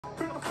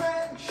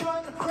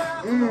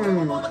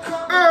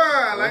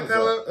I like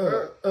that look.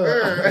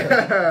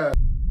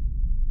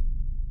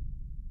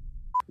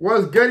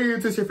 What's good,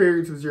 YouTube? It's your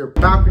favorite YouTubers here.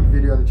 Back with a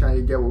video on the channel.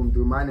 You get what we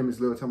do. My name is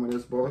Lil. Tell me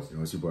this, boss.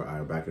 Yo, it's your boy,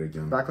 I back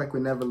again. Back like we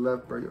never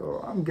left, bro.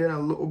 Yo, I'm getting a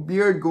little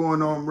beard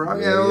going on, bro. Some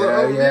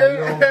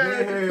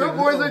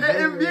boys are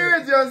getting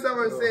beards, yo.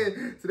 Someone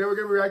saying. Today we're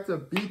gonna react to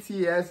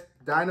BTS.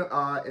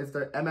 It's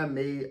their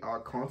MMA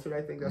concert,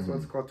 I think that's what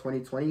it's called,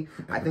 2020.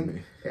 I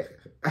think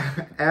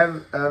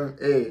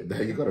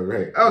MMA. You got it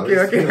right.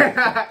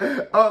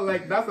 Okay. Oh,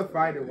 like that's a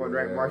fighting one,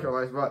 right? Martial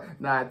arts. But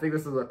nah, I think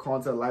this is a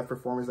concert live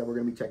performance that we're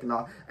gonna be checking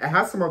out. It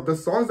has some of the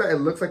songs that it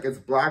looks like it's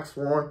Black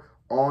Swan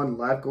on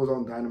Life Goes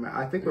On Dynamite.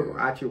 I think we'll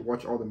actually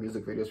watch all the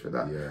music videos for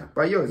that. Yeah.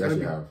 But yo, it's gonna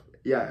be.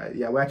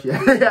 Yeah, we actually,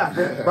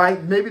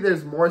 but maybe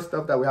there's more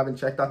stuff that we haven't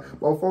checked out.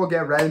 But before we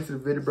get right into the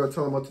video, bro,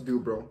 tell them what to do,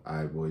 bro.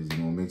 Alright, boys,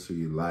 make sure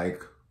you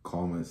like,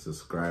 comment,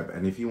 subscribe,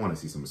 and if you want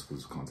to see some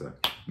exclusive content,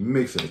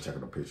 make sure to check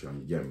out the Patreon.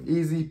 You get me?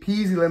 Easy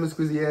peasy, lemon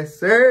squeezy, yes,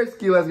 sir.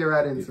 Ski, let's get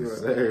right into it.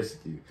 Sir,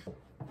 ski.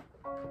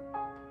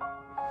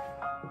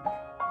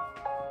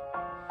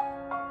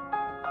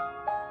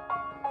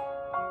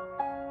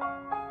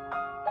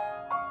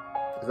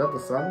 Is that the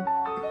sun?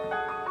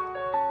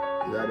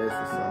 Yeah, it is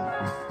the sun.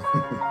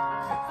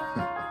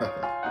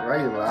 Why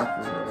are you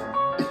laughing, bro?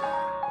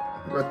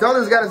 Bro, tell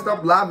this guy to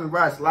stop laughing,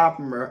 bro. I slap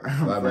him, bro.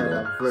 Slap me,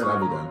 bro.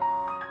 Slap me, bro.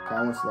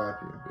 I won't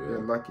slap you. Yeah.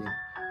 You're lucky.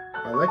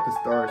 I like the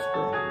stars,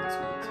 bro.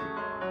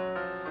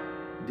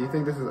 Do you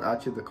think this is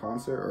actually the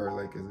concert, or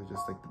like is it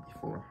just like the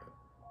before?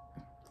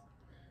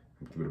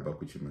 I'm keeping it back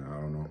with you, man.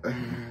 I don't know.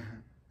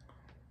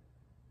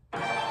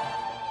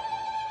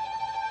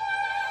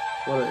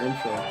 What an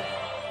intro.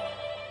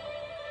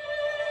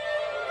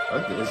 I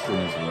like the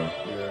instruments, bro.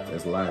 Yeah.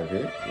 It's live,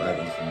 eh? Live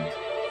instruments.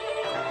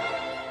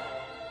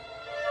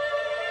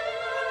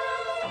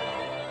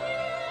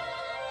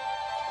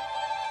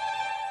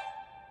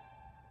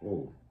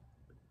 Whoa.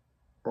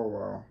 Oh,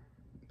 wow.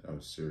 That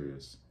was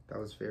serious. That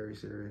was very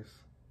serious.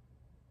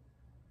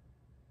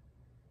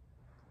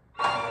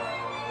 Whoa.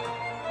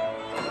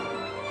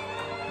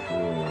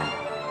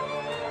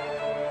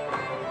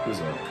 Who's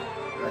that?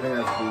 I think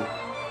that's B.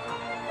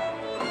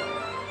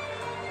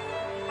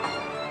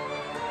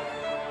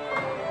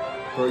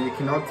 Bro, you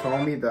cannot tell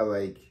me that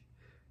like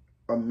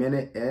a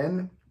minute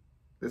in,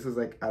 this is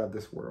like out of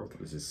this world.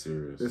 This is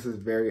serious. This is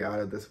very out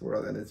of this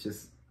world, and it's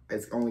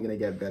only gonna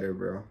get better,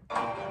 bro.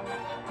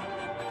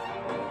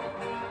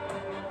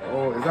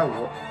 Oh, is that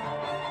what?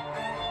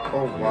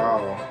 Oh,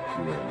 wow.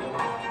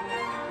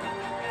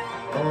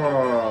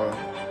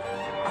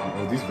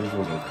 Oh, these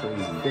visuals are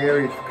crazy.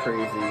 Very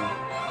crazy.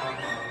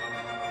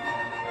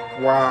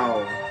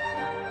 Wow.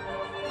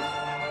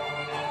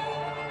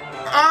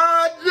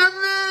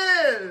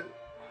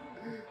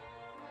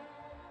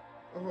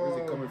 Where's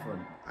it coming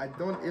from? I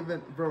don't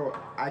even, bro,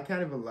 I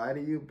can't even lie to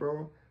you,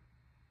 bro.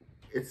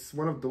 It's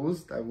one of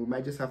those that we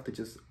might just have to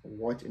just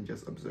watch and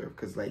just observe,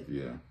 because like,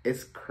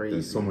 it's crazy.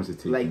 There's so much to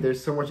take like,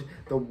 there's so much,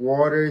 the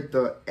water,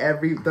 the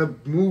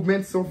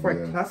movement, so far,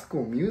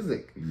 classical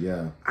music.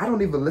 Yeah. I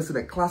don't even listen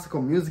to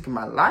classical music in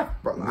my life,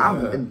 bro. Yeah.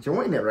 I'm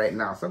enjoying it right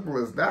now. Simple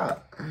as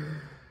that.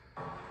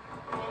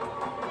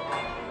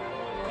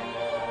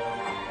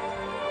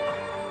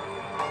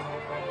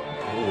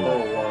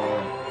 Oh, wow.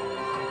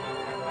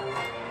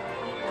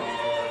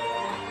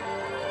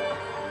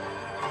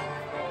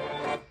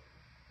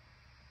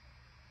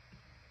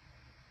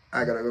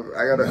 I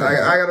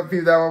gotta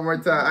peep that one more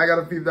time. I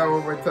gotta peep that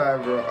one more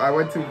time, bro. I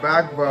went too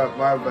back, but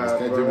my bad,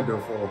 bro.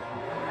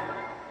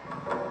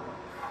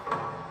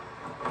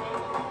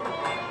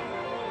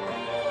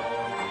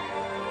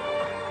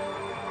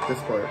 This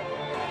part.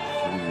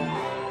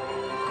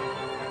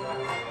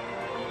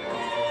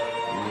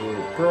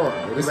 Bro,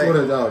 this one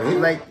is out, eh?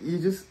 Like you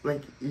just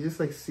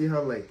see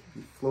how like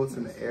he floats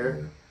in the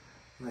air.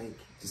 Like,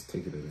 just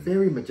take it in.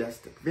 Very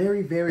majestic.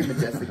 Very, very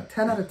majestic.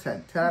 10 out of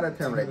 10. 10 out of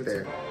 10 right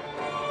there.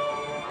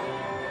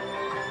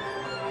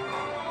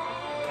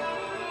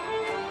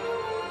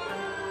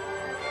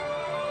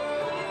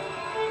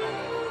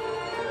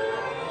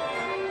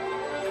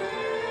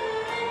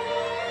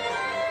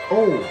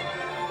 Oh,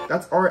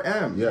 that's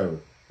RM. Yeah,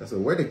 that's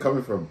where they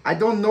coming from. I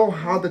don't know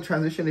how the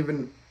transition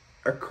even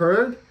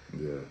occurred.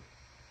 Yeah,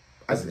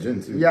 that's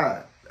Jin too.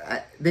 Yeah,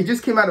 they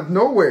just came out of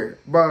nowhere,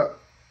 but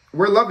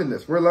we're loving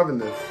this. We're loving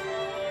this.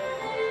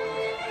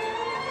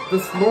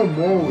 The slow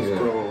mo's,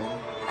 bro.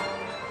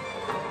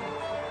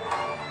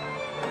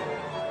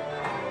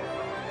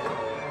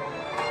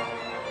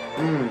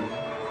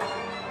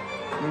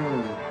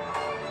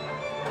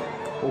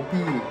 OP.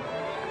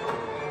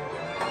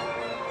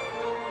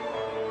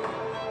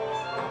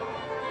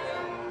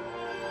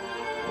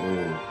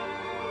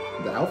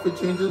 The outfit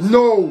changes?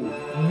 No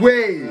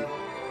way.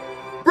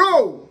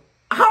 Bro,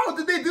 how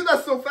did they do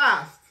that so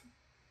fast?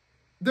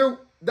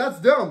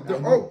 That's dumb.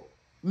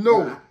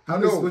 No. How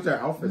do they switch our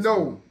outfits?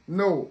 No.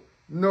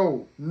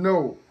 You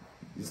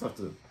just have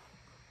to.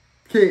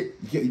 Okay.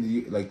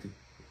 Like,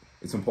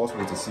 it's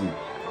impossible to see.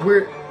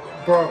 Bro,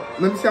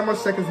 let me see how much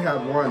seconds he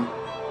had. 1,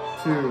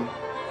 2,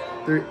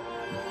 3.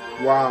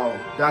 Wow,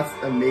 that's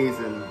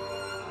amazing.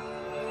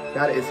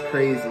 That is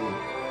crazy.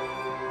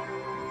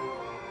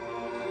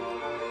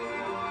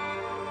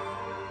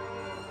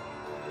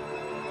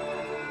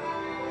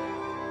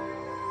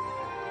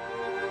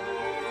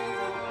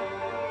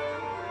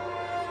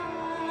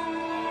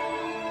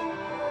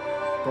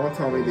 Don't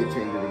tell me they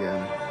changed it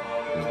again.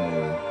 There's no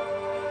way.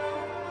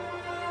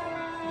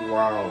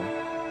 Wow.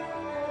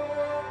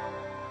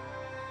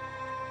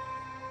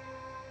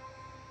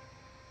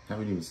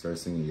 Haven't even started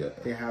singing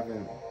yet. They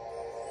haven't.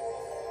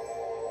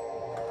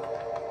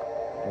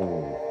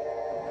 Oh.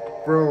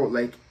 Bro,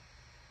 like,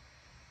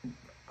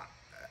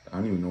 I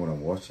don't even know what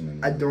I'm watching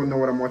anymore. I don't know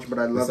what I'm watching, but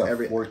I love It's a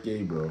every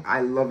 4K, bro.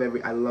 I love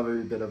every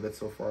bit of it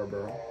so far,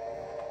 bro.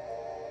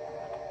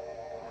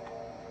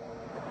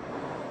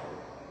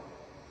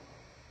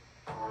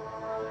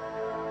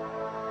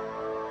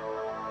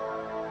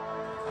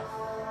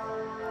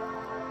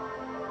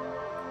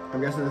 I'm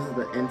guessing this is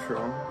the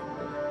intro.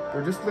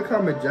 Bro, just look how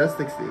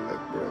majestic they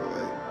look, bro.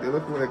 Like, they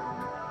look like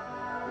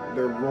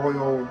they're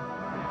royal.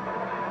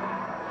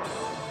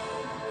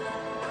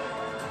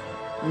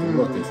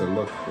 Look, it's a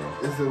look, bro.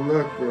 It's a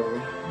look,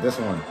 bro. This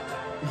one.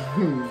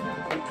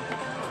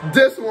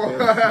 This one.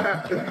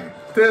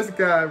 This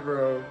guy,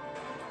 bro.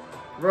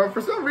 Bro,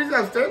 for some reason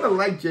I'm starting to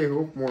like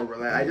J-Hope more, bro.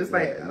 Like I just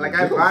like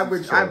I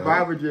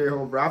vibe with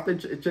J-Hope, bro. After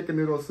chicken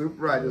noodle soup,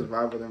 bro, I just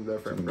vibe with him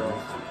different, bro.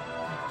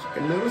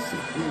 Chicken noodle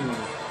soup.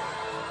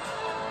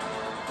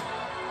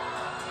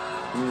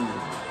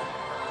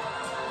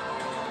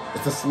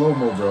 It's a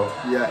slow-mo, bro.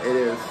 Yeah, it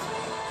is.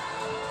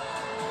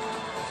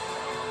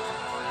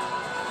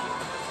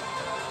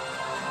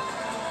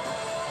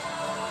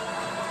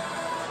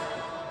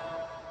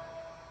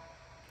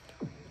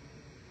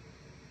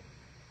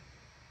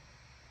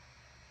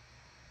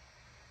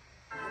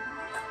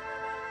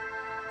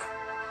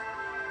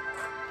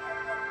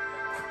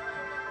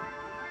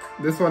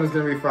 This one is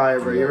gonna be fire,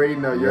 bro. You already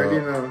know. You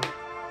already know.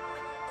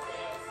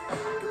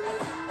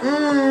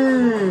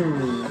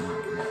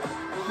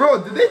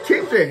 Bro, did they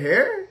change their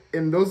hair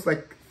in those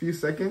like few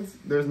seconds?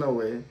 There's no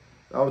way.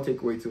 That would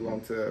take way too long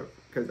to.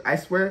 Because I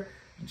swear,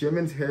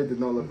 Jimin's hair did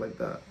not look like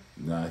that.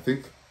 Nah, I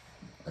think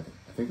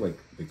like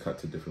they cut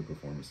to different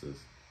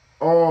performances.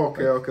 Oh,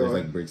 okay, like, okay. There's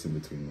like breaks in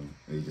between them.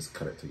 And they just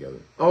cut it together.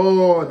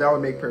 Oh, that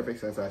would make perfect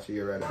sense. Actually,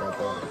 you're right about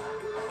that.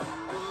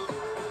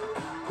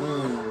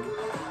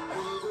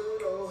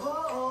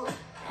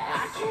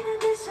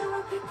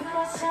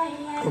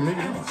 Or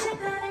maybe not.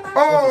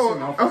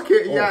 Oh,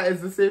 okay, yeah,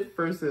 it's the same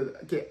person.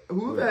 Okay,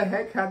 who the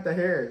heck had the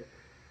hair?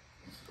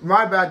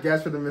 My bad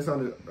guess for the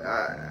misunderstanding.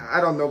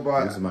 I don't know, but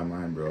I'm losing my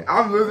mind, bro.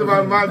 I'm losing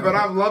my mind, but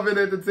I'm loving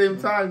it at the same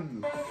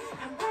time.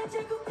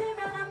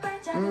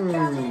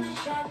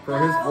 Bro,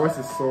 his voice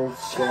is so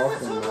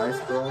soft and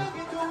nice, bro.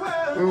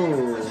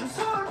 Ooh.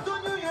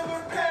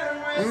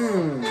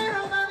 Ooh.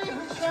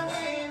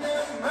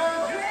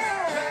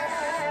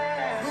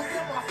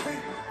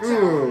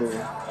 Ooh.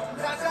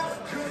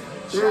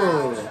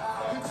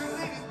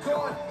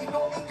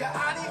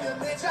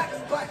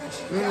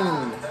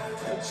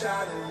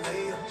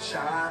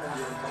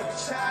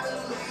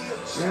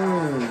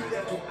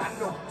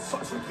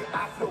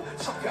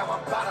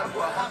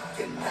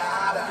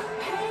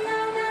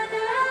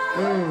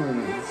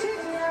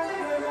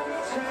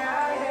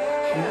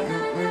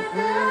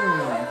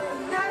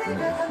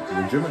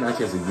 Jimin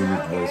actually has a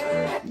unique voice,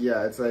 bro.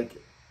 Yeah, it's like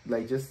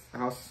just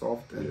how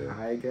soft and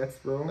high it gets,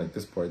 bro. Like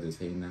this part is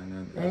hey na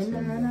na. Hey, na,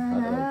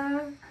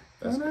 na.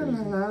 That's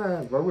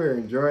crazy. But we're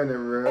enjoying it,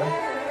 bro.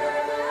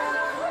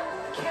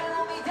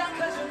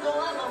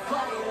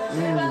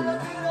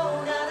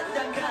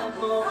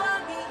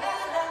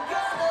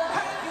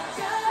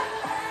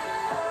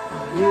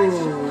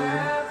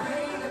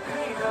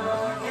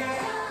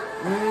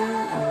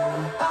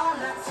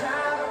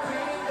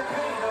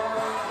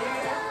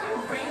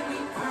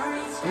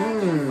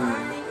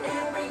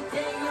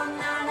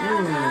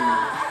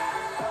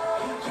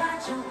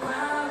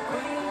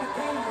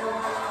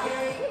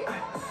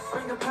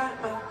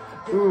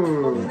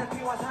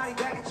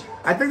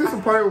 I think this is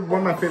probably one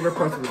of my favorite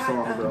parts of the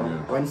song, bro.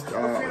 When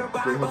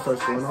J-Hope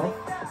starts going off.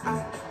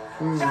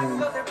 You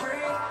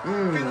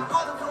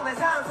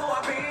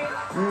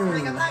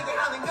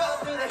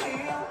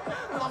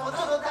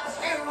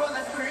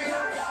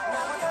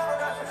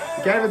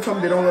can't even tell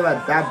me they don't look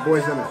like bad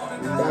boys in it.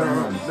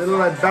 They look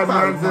like bad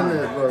mans in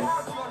it, bro.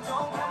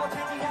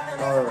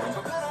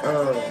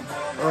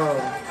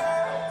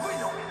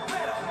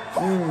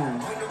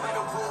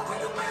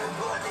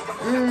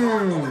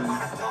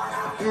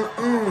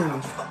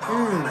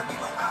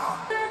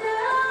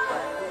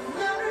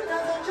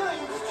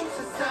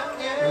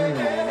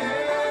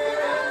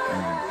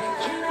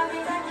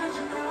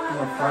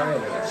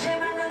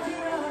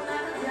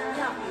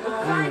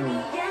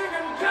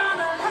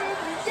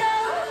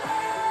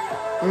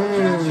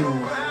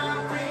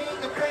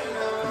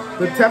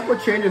 The tempo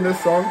change in this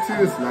song too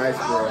is nice,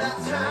 bro.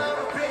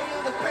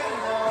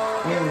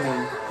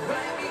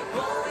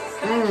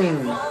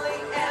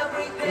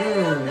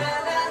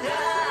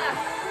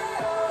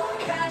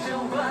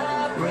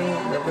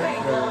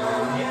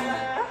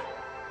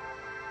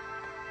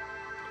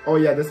 Oh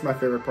yeah, this is my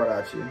favorite part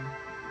actually.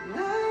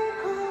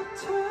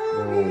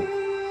 Oh.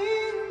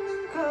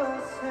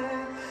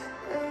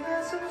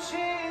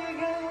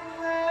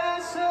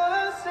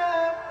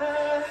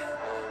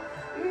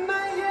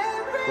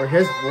 But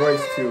his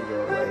voice too,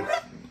 bro,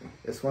 like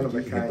it's one of a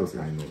He hit kind. those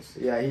high notes.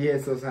 Yeah, he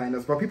hits those high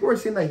notes. But people were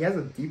saying that he has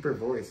a deeper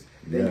voice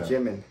than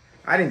Jimin.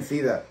 I didn't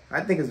see that.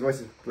 I think his voice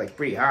is like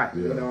pretty high.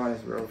 You know,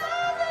 honest, bro.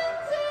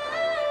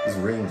 His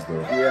range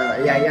though.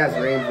 Yeah, he has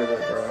range with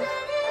it, bro.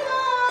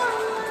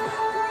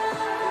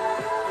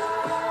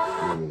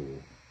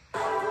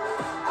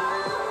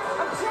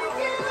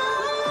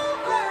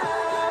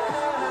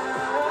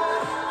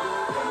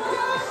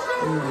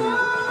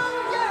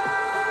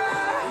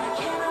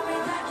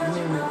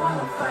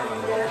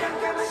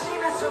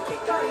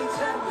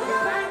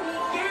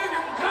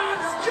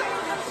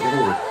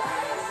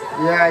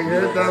 Yeah, you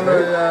heard that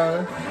one,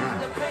 yeah.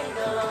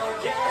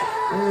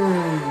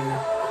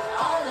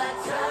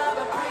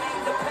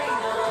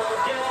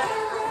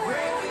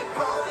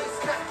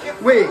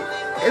 Wait,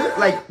 is it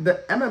like the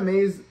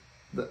MMA's,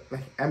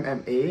 like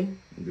MMA?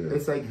 Yeah.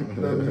 It's like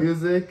the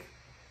music,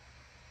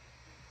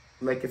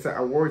 like it's an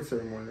award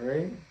ceremony,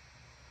 right?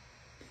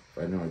 If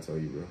I know, I tell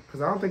you, bro.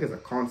 Because I don't think it's a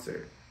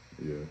concert.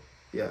 Yeah.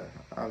 Yeah.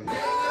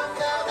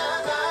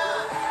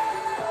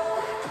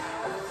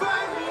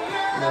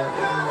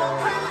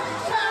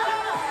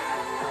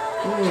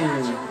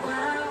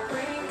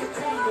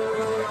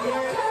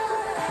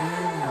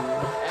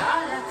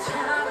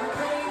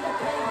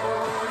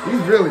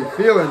 He's really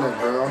feeling it,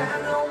 bro.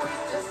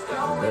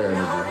 Their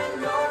energy.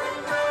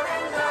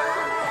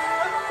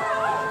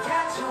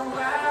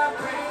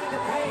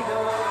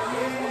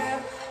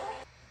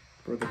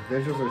 Bro, the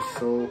visuals are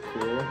so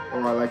cool.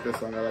 Oh, I like this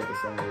song. I like this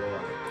song a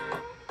lot.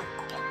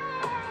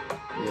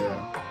 Yeah.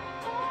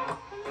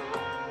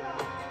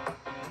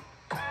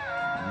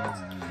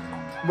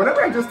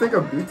 Whenever I just think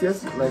of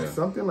BTS, like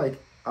something like,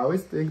 I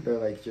always think they're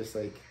like just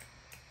like,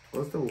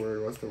 what's the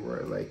word?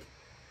 Like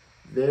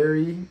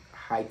very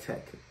high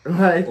tech.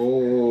 Like,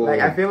 like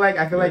I feel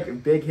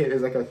like Big Hit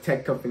is like a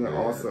tech company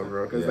also,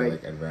 bro. Cause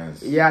like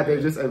advanced. Yeah,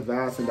 they're just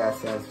advanced in that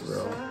sense,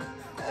 bro.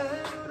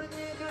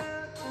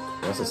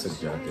 That's a sick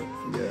jacket.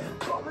 Yeah.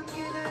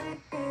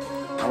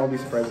 I won't be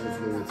surprised if it's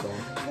Louis Vuitton.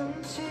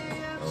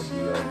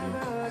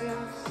 LV.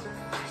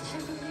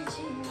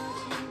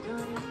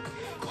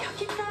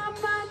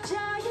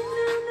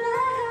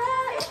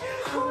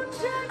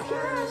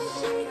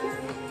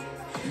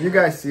 You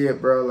guys see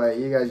it, bro. Like,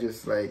 you guys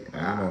just like, you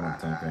know what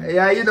I'm thinking.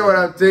 Yeah, you know what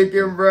I'm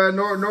thinking, bro.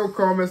 No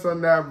comments on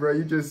that, bro.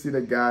 You just see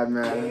the guy,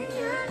 man.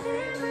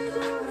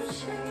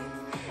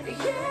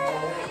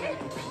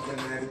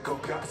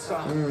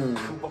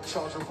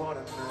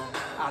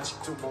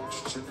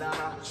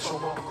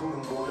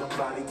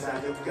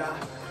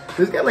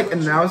 This guy like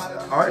announced,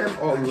 RM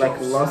or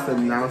like lost to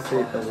announce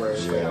it the word.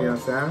 You know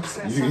what I'm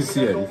saying? You can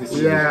see it. You can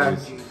see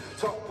it.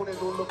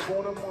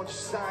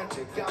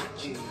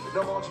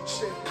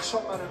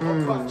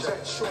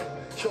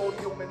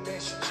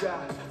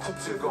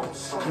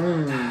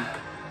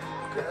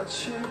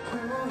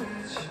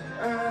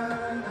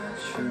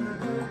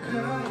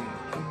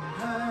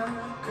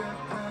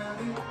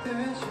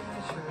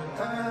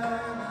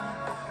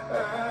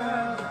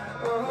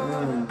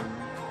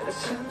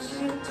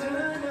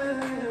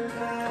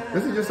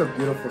 This is just a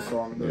beautiful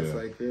song though. It's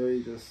like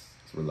very just,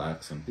 it's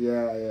relaxing.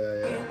 Yeah.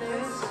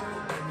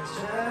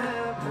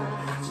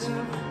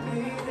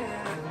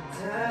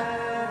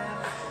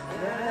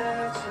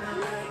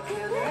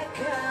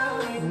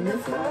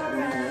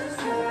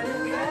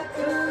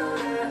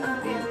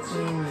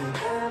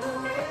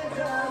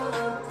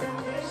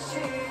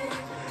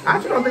 I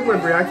actually don't think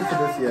we've reacted to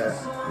this yet.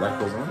 Life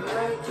Goes On?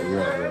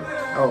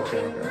 Yeah. Oh,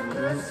 okay.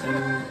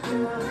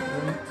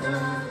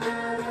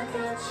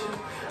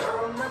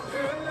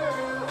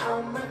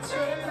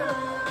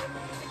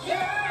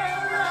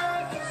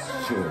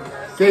 Sure.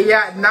 Okay,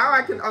 yeah, now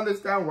I can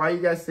understand why you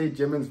guys say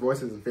Jimin's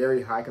voice is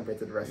very high compared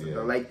to the rest of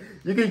them. Like,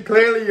 you can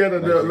clearly hear the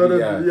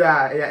little,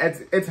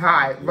 it's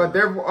high. But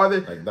there are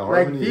other,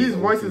 like these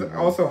voices are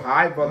also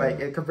high, but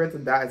like compared to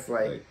that, it's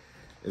like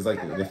it's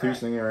like the three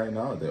singing right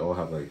now, they all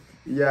have like,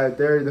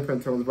 very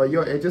different tones. But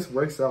yo, it just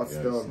works out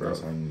still, bro.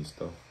 That's harmony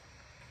stuff.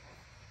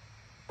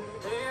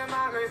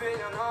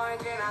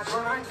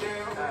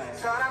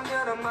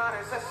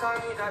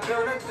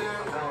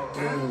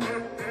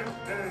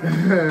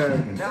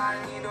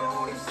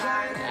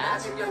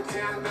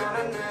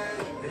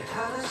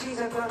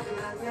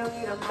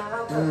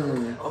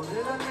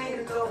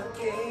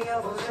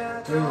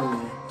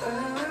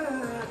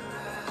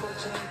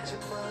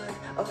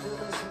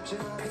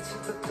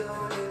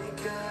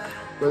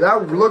 But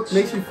that look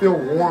makes you feel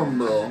warm,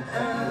 bro.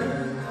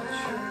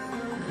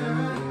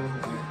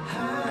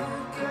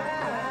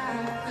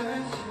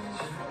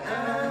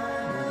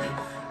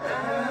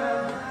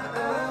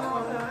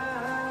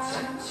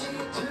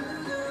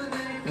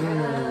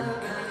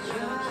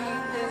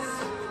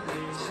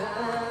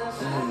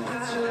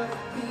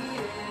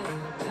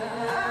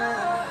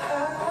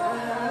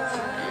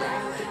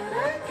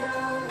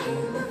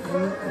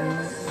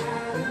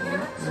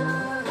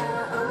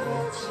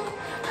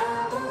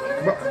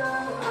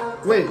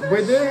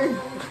 Were they?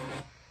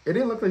 It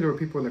didn't look like there were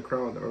people in the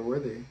crowd, or were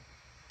they?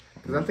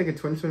 Because I'm thinking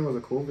 2020 was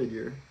a COVID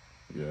year.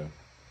 Yeah.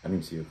 I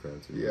didn't see a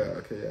crowd too. Yeah,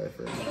 okay, yeah,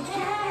 fair enough.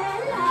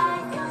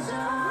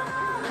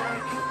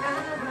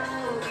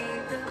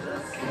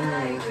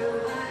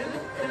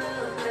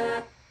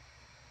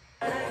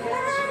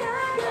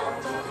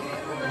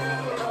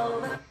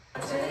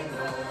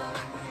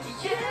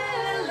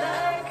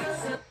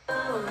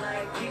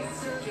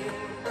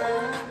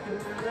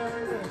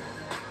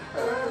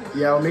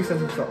 Yeah, it makes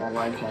sense if it's an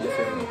online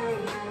concert.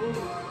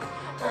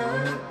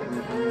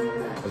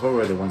 That's probably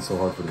why they went so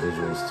hard for the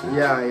visuals too.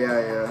 Yeah.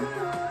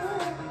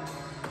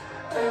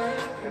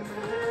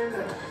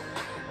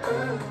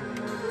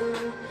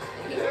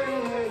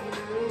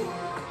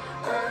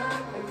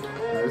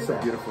 It's a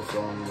beautiful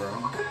song, bro.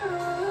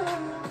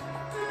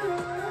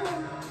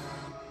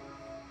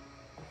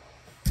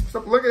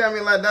 Stop looking at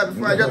me like that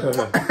before I just...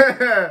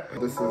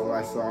 This is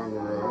my song,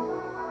 bro.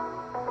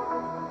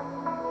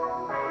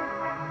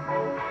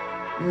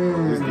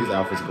 These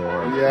outfits go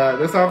hard. Yeah,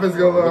 this outfit's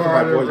go a little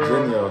harder, my boy bro.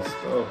 Genius.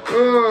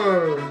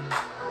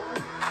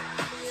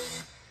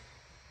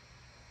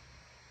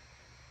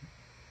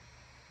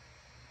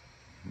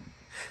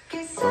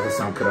 So the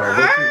sound could have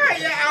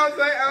yeah, I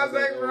was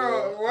like, bro,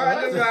 what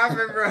just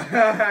happened, bro?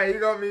 You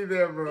gonna be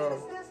there, bro.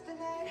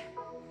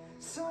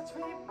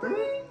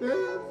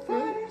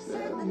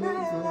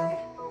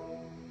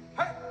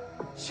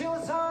 She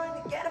was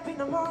on to get up in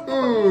the morning.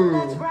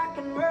 Let's rock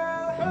and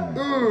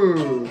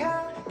roll.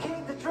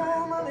 Kick the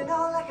drum, rolling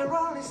on like a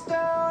rolling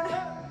stone.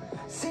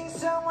 Sing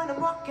song when I'm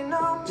walking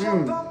home.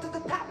 Jump up to the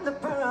top of the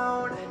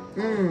brown.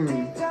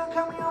 Deep down,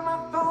 call me on my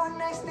phone.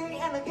 Next day,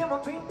 and I get my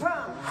ping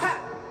pong.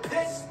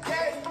 This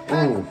day.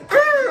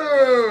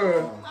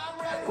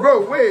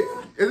 Bro, wait,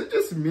 is it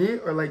just me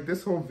or like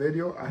this whole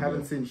video? I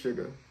haven't seen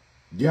Sugar.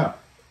 Yeah.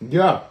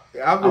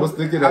 I was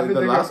thinking that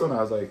the last one.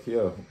 I was like,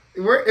 yo,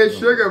 where is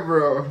Sugar,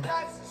 bro?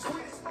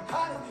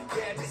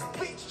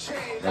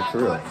 That's for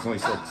real. It's only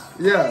 6.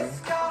 Yeah.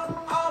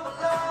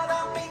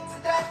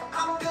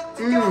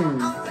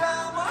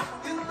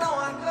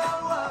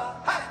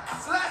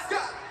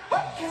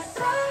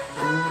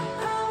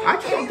 I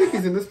don't think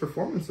he's in this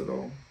performance at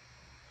all.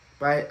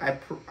 But I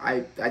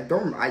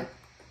don't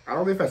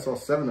know if I saw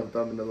 7 of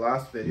them in the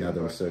last video. Yeah,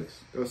 there were 6.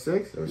 There were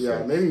 6? There were yeah,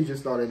 6. maybe he's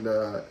just not in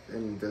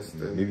this.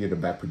 Maybe in the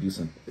back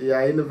producing.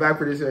 Yeah, in the back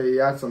producer, he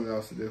had something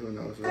else to do. Who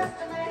knows? Right?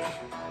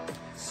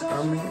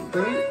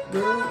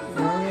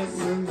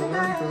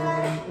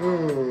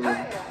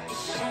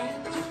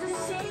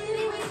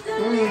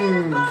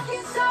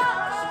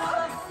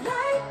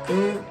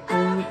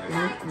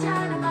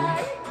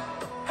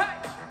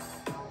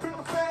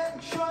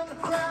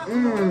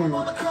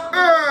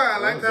 I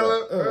like that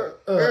look.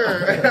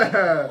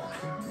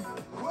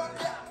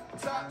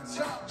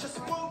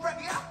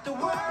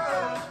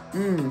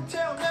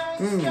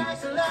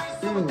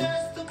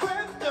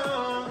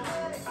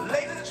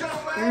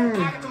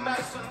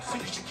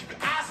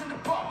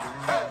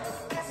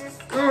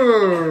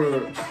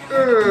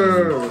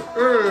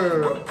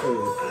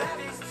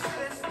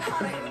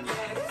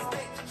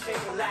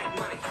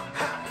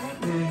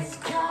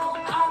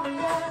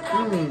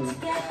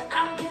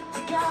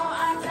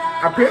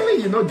 Apparently,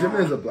 you know,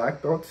 Jimmy is a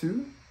black belt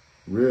too.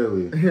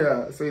 Really?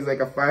 Yeah, so he's like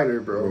a fighter,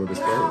 bro. Bro, this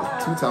guy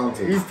is too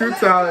talented. He's too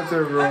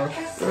talented, bro.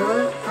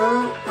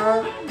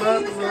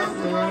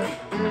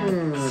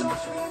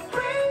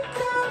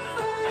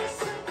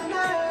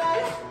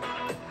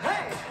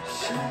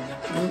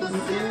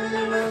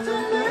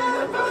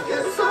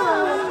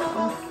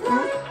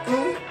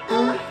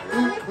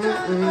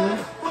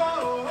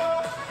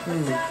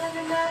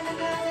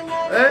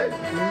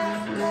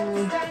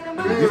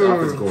 These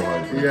outfits go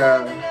hard. Bro. Yeah.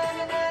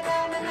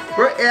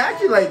 But it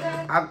actually, like,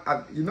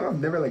 I've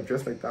never like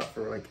dressed like that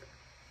for like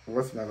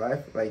most of my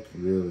life. Like,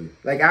 really?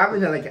 Like I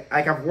haven't had like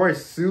I've worn a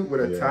suit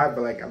with a tie,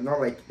 but like I'm not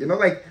like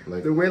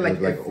like the way like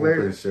it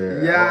flares.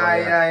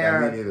 Yeah.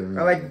 Me neither.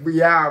 Or, like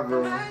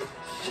bro.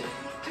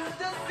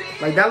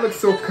 Like that looks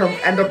so comfy,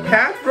 and the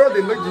pants, bro,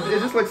 it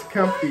just looks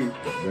comfy.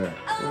 Yeah.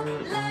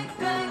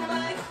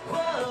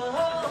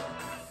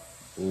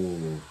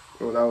 Ooh.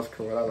 Oh, that was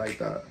cool. I like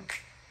that.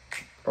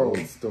 Oh,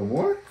 still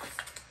more?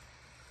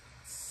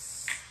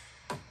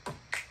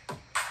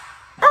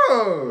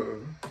 Oh.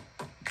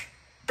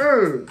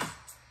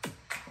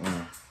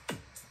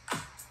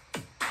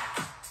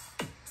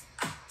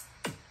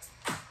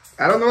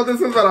 I don't know what this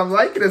is, but I'm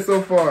liking it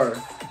so far.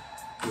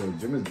 Yo,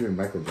 Jim is doing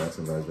Michael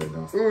Jackson vibes right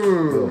now.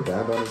 Ooh. Little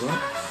dab on his own?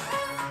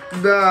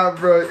 Nah,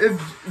 bro.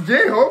 It's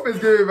J-Hope is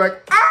giving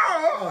back.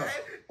 Oh!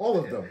 All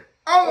of them.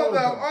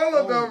 All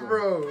of them,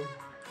 bro.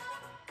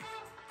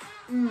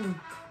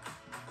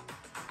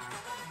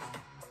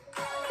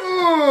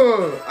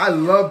 Ooh, I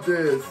love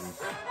this.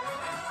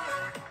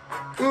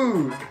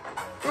 Ooh.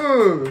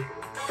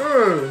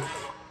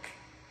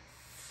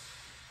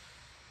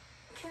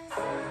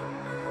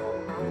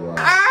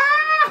 Wow.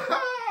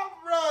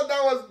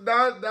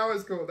 That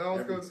was cool. That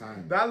was cool.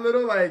 That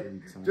little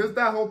just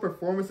that whole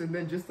performance, and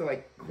then just to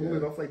like cool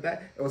it off like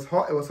that. It was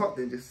hot.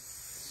 Then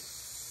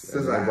just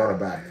They brought it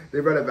back. They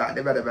brought it back.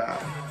 They brought it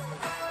back.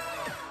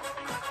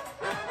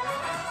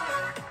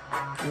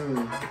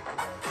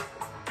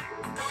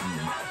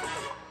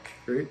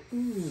 Great.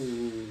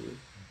 Ooh.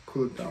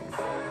 Cool it down.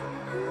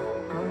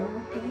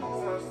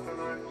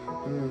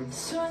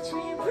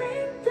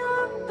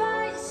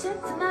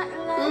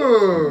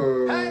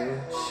 Ooh.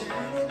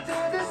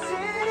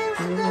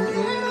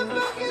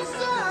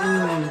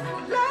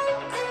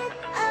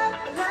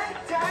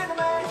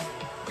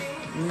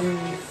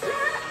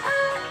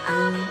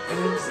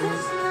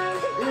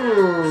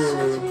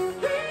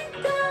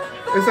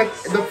 It's like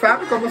the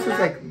fabric almost is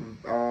like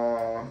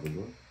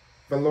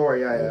velour,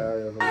 yeah,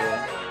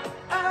 velour.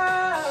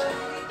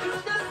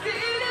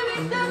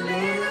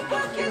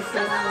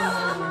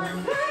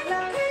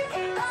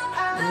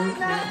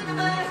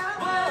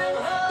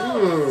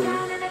 Ooh.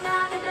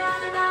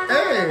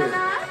 Hey.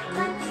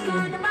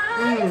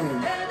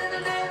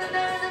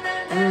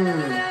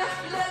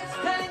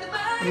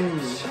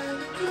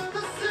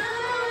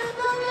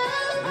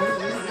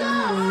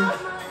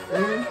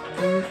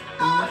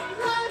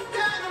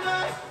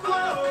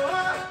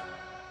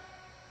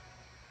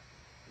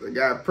 It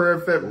got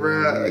perfect,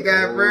 bro. It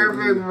got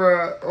perfect,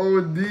 bro.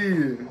 OD.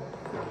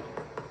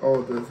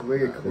 Oh, this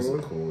wicked cold. This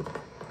is cold.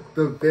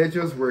 The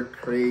visuals were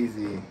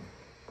crazy.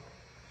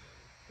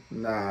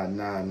 Nah,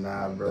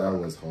 bro. That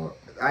was hot.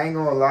 I ain't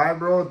gonna lie,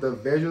 bro. The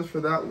visuals for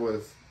that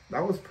was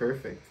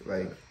perfect.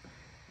 Like,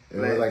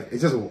 it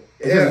just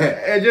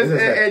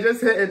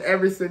hit in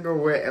every single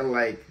way, and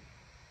like,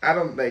 I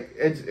don't like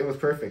it. It was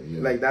perfect. Yeah.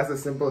 Like that's a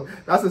simple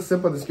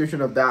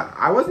description of that.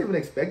 I wasn't even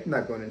expecting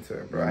that going into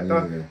it, bro. I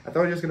thought it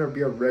was just gonna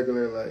be a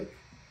regular like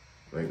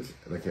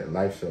a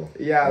live show.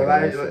 Yeah,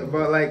 like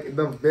but like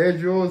the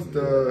visuals,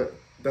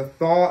 the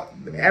thought,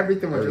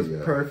 everything was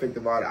just perfect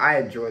about it. I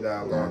enjoyed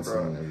that a lot,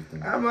 bro.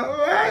 I'm like,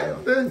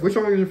 what? Which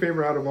one was your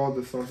favorite out of all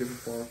the songs you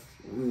performed?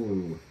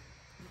 Ooh,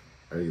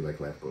 I really like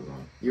Life Goes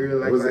On. You really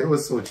like it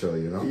was so chill,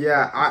 you know?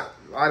 Yeah,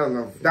 I don't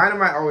know.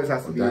 Dynamite always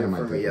has to be in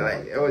for me.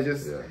 Like it was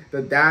just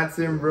the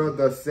dancing, bro,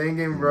 the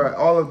singing, bro.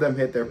 All of them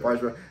hit their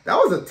parts, bro. That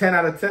was a 10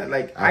 out of 10.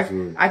 Like I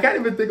can't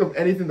even think of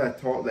anything that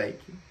taught.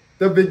 Like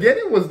the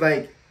beginning was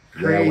like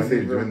crazy, when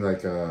they bro. doing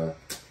like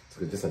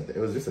it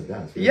was just a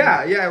dance. Really.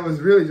 Yeah, it was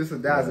really just a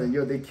dance, and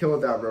yo, they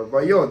killed that, bro.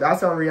 But yo,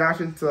 that's our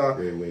reaction to.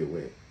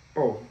 Wait.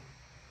 Oh.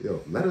 Yo,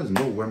 let us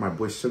know where my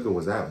boy Sugar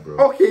was at, bro.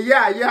 Okay,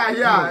 yeah.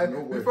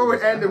 Before we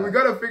end it, we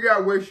gotta figure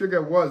out where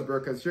Sugar was, bro,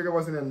 because Sugar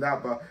wasn't in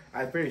that, but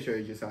I'm pretty sure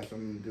he just had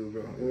something to do,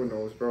 bro. Who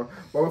knows, bro?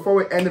 But before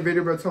we end the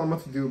video, bro, tell him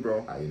what to do,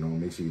 bro.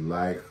 Make sure you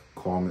like,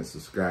 comment,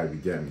 subscribe,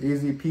 you get me.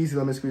 Easy peasy,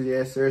 let me squeeze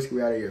your ass, sir.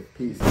 We out of here.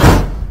 Peace.